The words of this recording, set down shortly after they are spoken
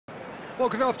Well,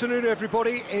 good afternoon,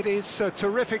 everybody. It is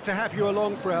terrific to have you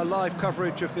along for our live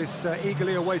coverage of this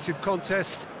eagerly awaited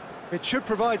contest. It should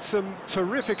provide some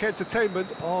terrific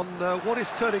entertainment on what is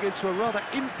turning into a rather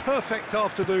imperfect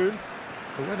afternoon.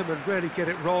 The weathermen rarely get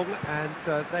it wrong, and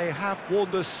they have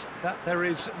warned us that there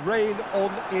is rain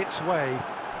on its way.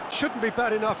 Shouldn't be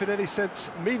bad enough in any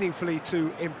sense meaningfully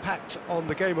to impact on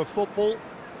the game of football,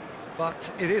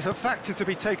 but it is a factor to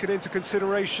be taken into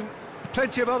consideration.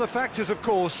 Plenty of other factors, of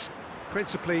course,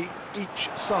 principally each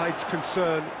side's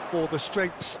concern for the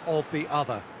strengths of the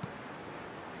other.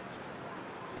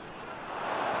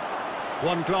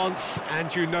 One glance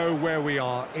and you know where we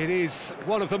are. It is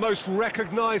one of the most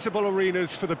recognisable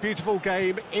arenas for the beautiful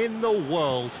game in the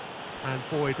world. And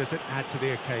boy, does it add to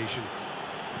the occasion.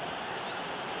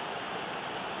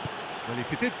 Well,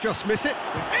 if you did just miss it...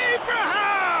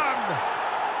 Abraham!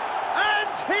 And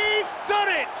he's done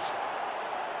it!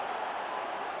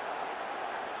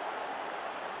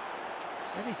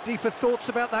 Any deeper thoughts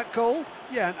about that goal?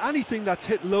 Yeah, and anything that's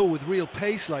hit low with real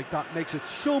pace like that makes it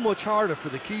so much harder for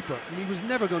the keeper, and he was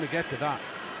never going to get to that.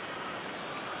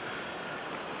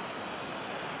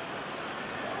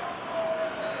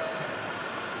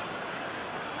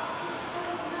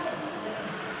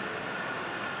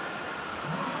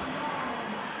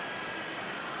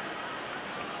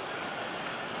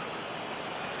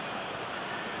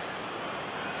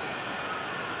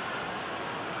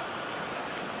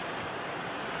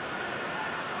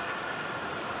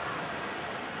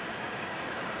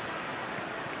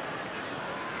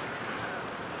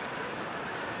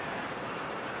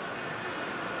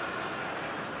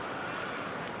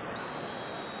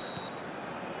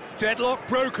 Deadlock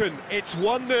broken, it's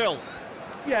 1-0.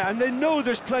 Yeah, and they know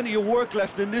there's plenty of work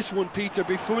left in this one, Peter,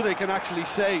 before they can actually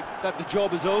say that the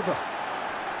job is over.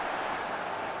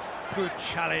 Good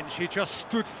challenge, he just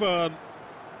stood firm.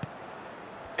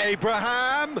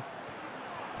 Abraham!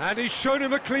 And he's shown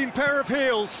him a clean pair of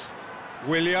heels.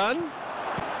 Willian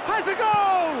has a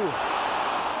goal!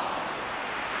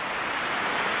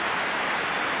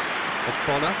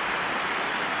 O'Connor.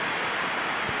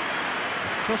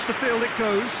 Across the field it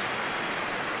goes.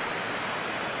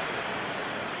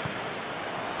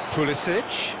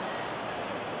 Pulisic.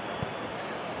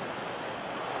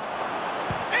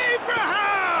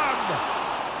 Abraham!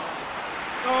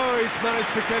 Oh, he's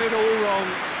managed to get it all wrong.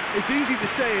 It's easy to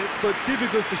say it, but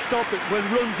difficult to stop it when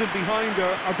runs in behind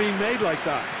are being made like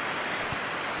that.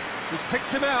 He's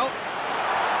picked him out.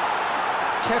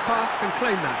 Chippa can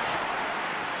claim that.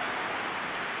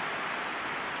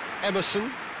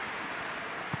 Emerson.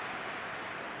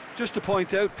 Just to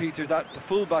point out, Peter, that the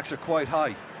fullbacks are quite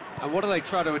high. And what do they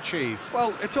try to achieve?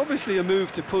 Well, it's obviously a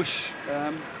move to push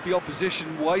the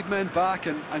opposition wide men back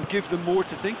and give them more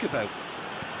to think about.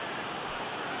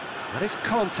 That is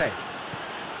Conte.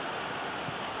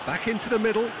 Back into the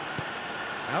middle.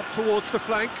 Out towards the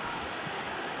flank.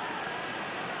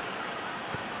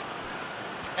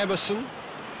 Emerson.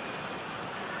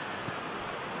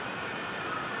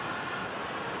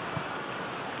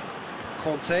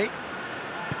 Conte.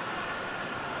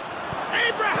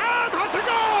 Abraham has a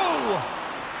goal!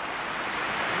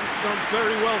 He's done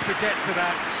very well to get to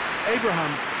that.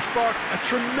 Abraham sparked a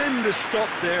tremendous stop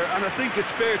there, and I think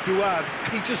it's fair to add,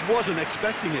 he just wasn't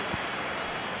expecting it.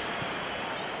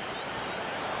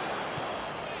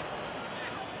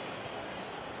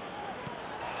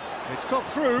 It's got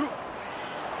through.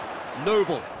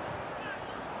 Noble.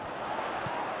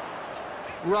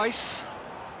 Rice.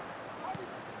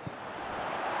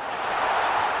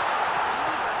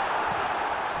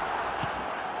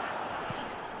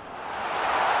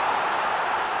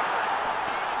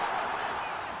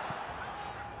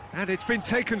 And it's been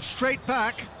taken straight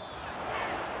back.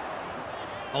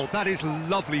 Oh, that is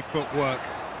lovely footwork.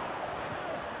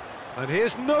 And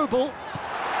here's Noble.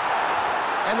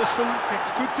 Emerson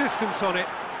gets good distance on it.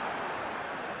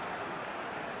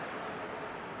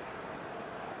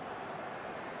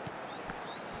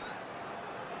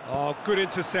 Oh, good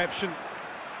interception.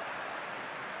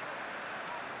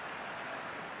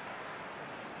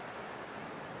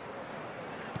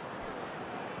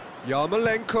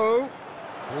 Yarmolenko.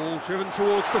 Ball driven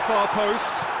towards the far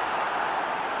post.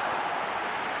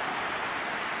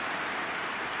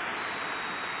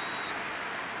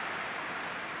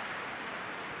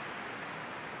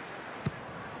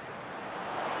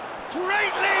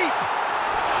 Great leap!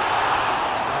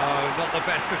 Oh, not the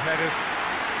best of headers.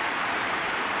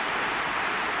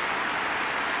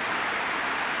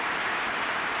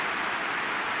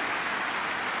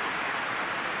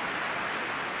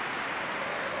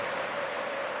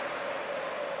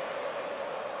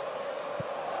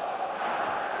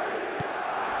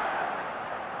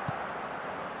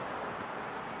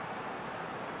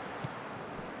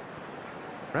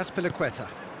 Raspilicueta.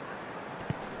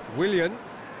 Willian.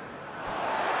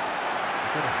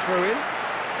 Got a throw in.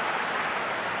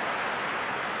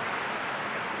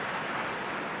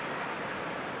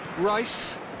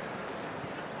 Rice.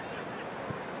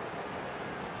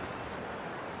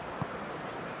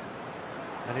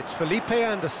 And it's Felipe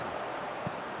Anderson.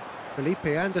 Felipe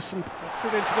Anderson puts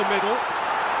it into the middle.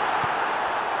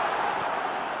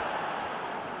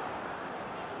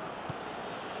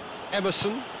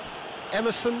 Emerson.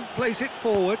 Emerson plays it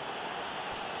forward.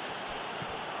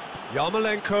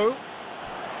 Yarmolenko.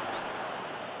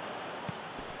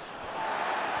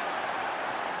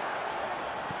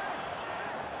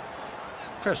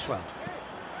 Cresswell.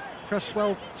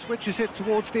 Cresswell switches it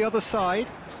towards the other side.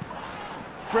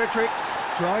 Fredericks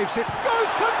drives it, goes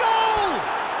for goal!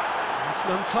 It's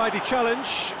an untidy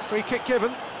challenge, free kick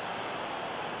given.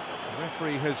 The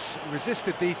referee has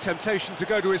resisted the temptation to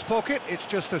go to his pocket, it's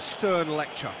just a stern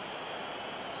lecture.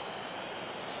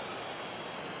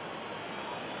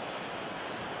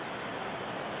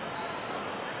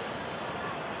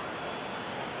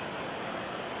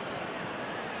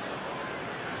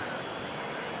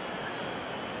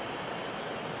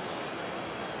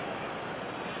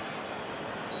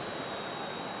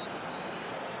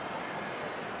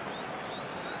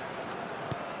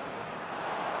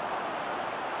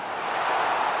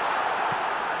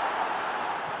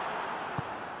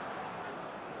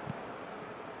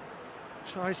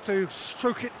 Tries to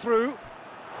stroke it through. And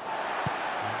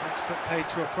that's put paid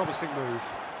to a promising move.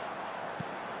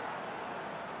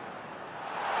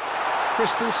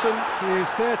 Christensen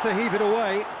is there to heave it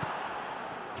away.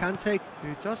 Kante,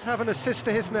 who does have an assist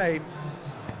to his name.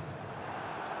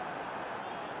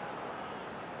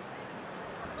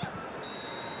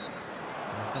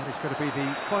 And that is going to be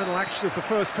the final action of the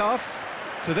first half.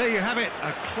 So there you have it,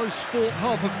 a close-fought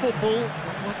half of football.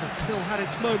 One that still had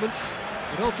its moments,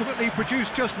 but ultimately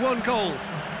produced just one goal.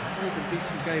 More than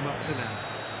decent game up to now.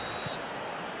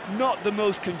 Not the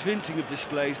most convincing of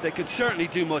displays. They could certainly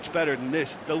do much better than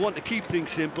this. They'll want to keep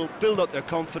things simple, build up their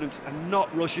confidence and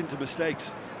not rush into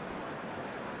mistakes.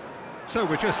 So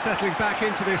we're just settling back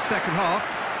into this second half.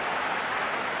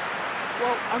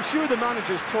 Well, I'm sure the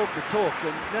managers talk the talk,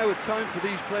 and now it's time for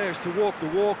these players to walk the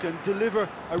walk and deliver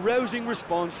a rousing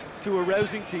response to a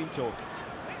rousing team talk.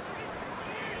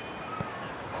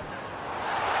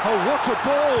 Oh, what a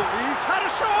ball! He's had a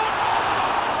shot!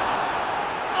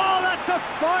 Oh, that's a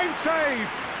fine save!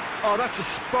 Oh, that's a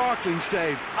sparkling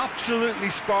save.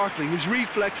 Absolutely sparkling. His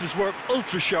reflexes were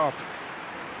ultra-sharp.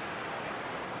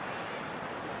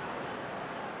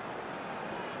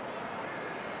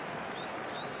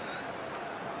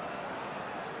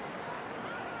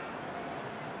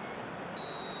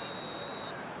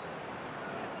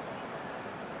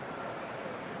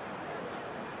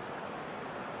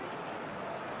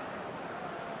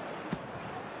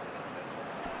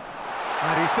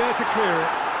 And he's there to clear it.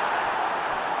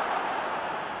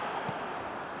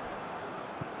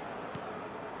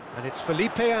 And it's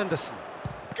Felipe Anderson.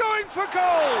 Going for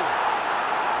goal!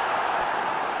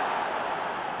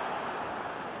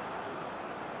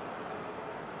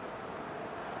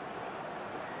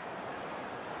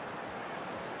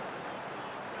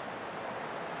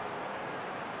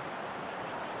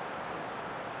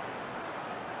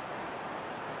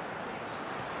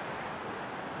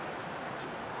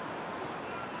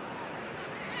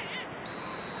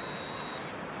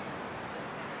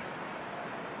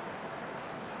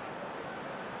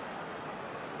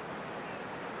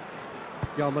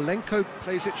 Yarmolenko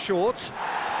plays it short,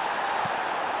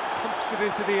 pumps it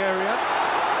into the area.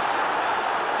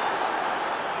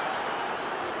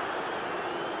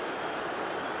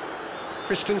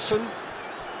 Christensen,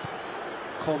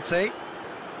 Conte.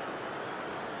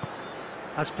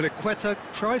 Azpilicueta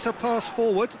tries a pass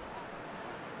forward,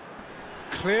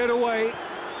 cleared away.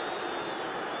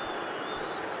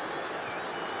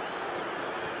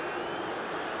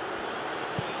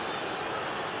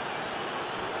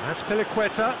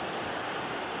 Azpilicueta.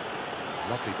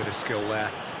 Lovely bit of skill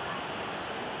there.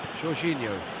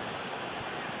 Jorginho.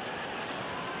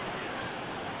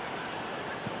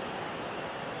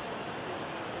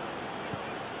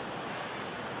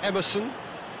 Emerson.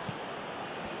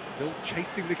 Still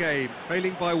chasing the game,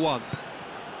 trailing by one.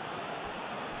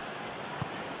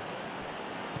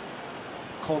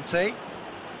 Conte.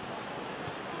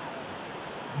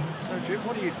 Sergio,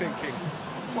 what are you thinking?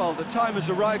 Well, the time has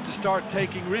arrived to start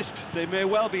taking risks. They may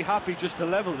well be happy just to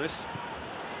level this.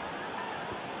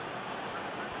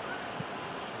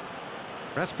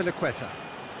 Raspilicueta.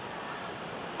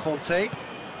 Conte.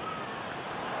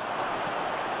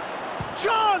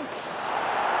 Chance!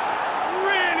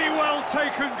 Really well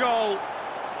taken goal.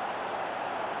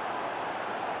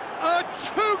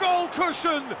 Two-goal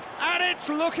cushion, and it's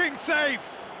looking safe.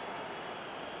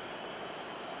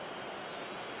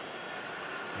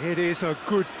 It is a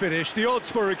good finish. The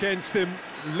odds were against him,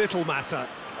 little matter.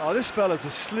 Oh, this fella's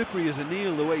as slippery as an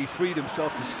eel the way he freed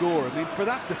himself to score. I mean, for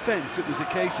that defence, it was a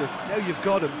case of, now you've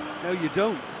got him, now you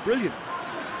don't. Brilliant.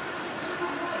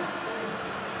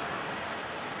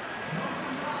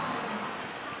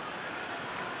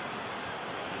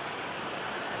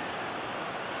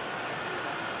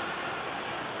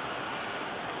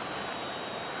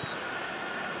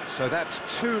 So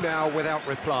that's two now without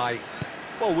reply.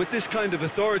 Well, with this kind of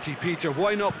authority, Peter,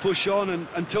 why not push on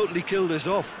and totally kill this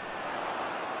off?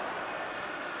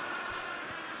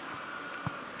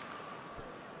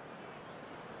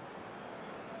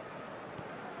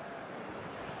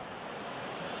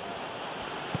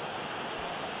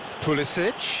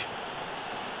 Pulisic.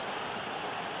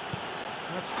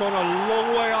 That's gone a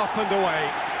long way up and away.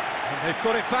 And they've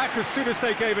got it back as soon as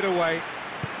they gave it away.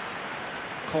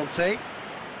 Conte.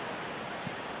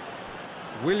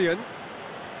 Willian.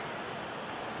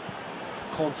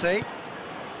 Conte. The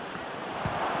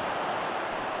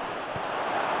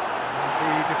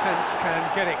defence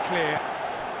can get it clear.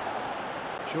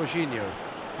 Jorginho.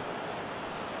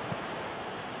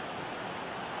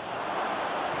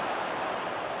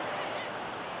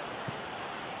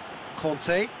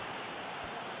 Conte.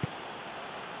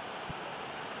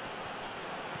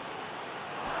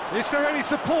 Is there any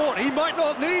support? He might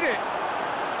not need it.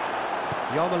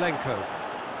 Yarmolenko.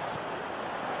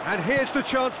 And here's the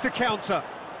chance to counter.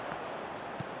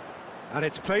 And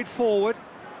it's played forward.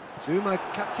 Zuma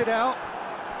cuts it out.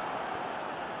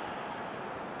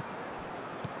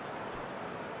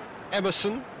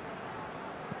 Emerson.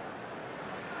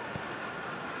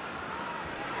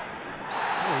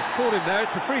 Oh, he's caught him there,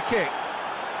 it's a free kick.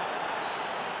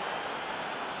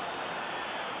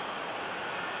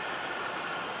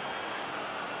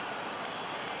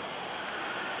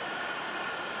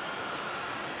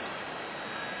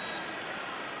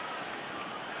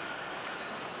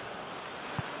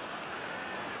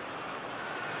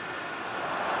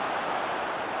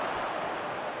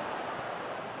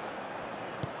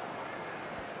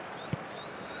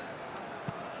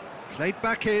 Played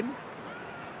back in.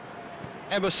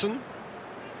 Emerson.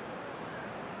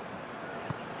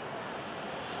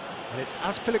 And it's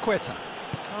Azpilicueta.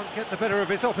 Can't get the better of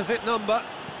his opposite number.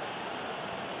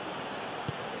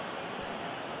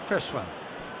 Cresswell.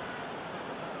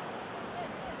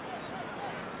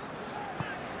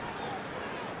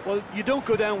 Well, you don't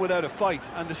go down without a fight,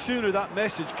 and the sooner that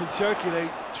message can circulate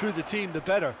through the team, the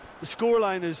better. The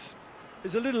scoreline is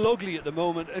a little ugly at the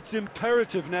moment. It's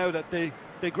imperative now that they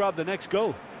grab the next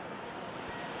goal.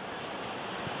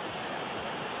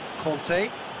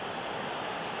 Conte.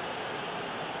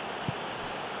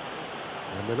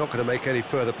 And they're not going to make any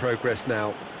further progress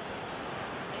now.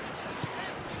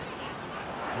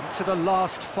 Into the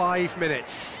last 5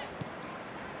 minutes.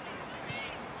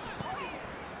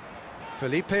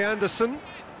 Felipe Anderson.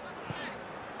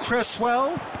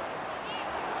 Cresswell.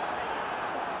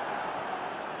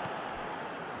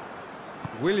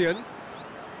 Willian.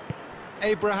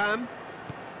 Abraham.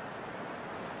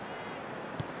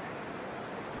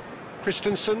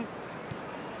 Christensen.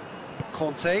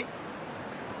 Conte.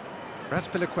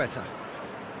 Azpilicueta.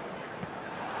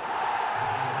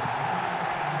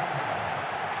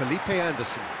 Felipe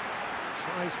Anderson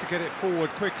tries to get it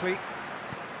forward quickly.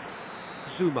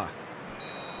 Zuma.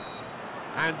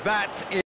 And that is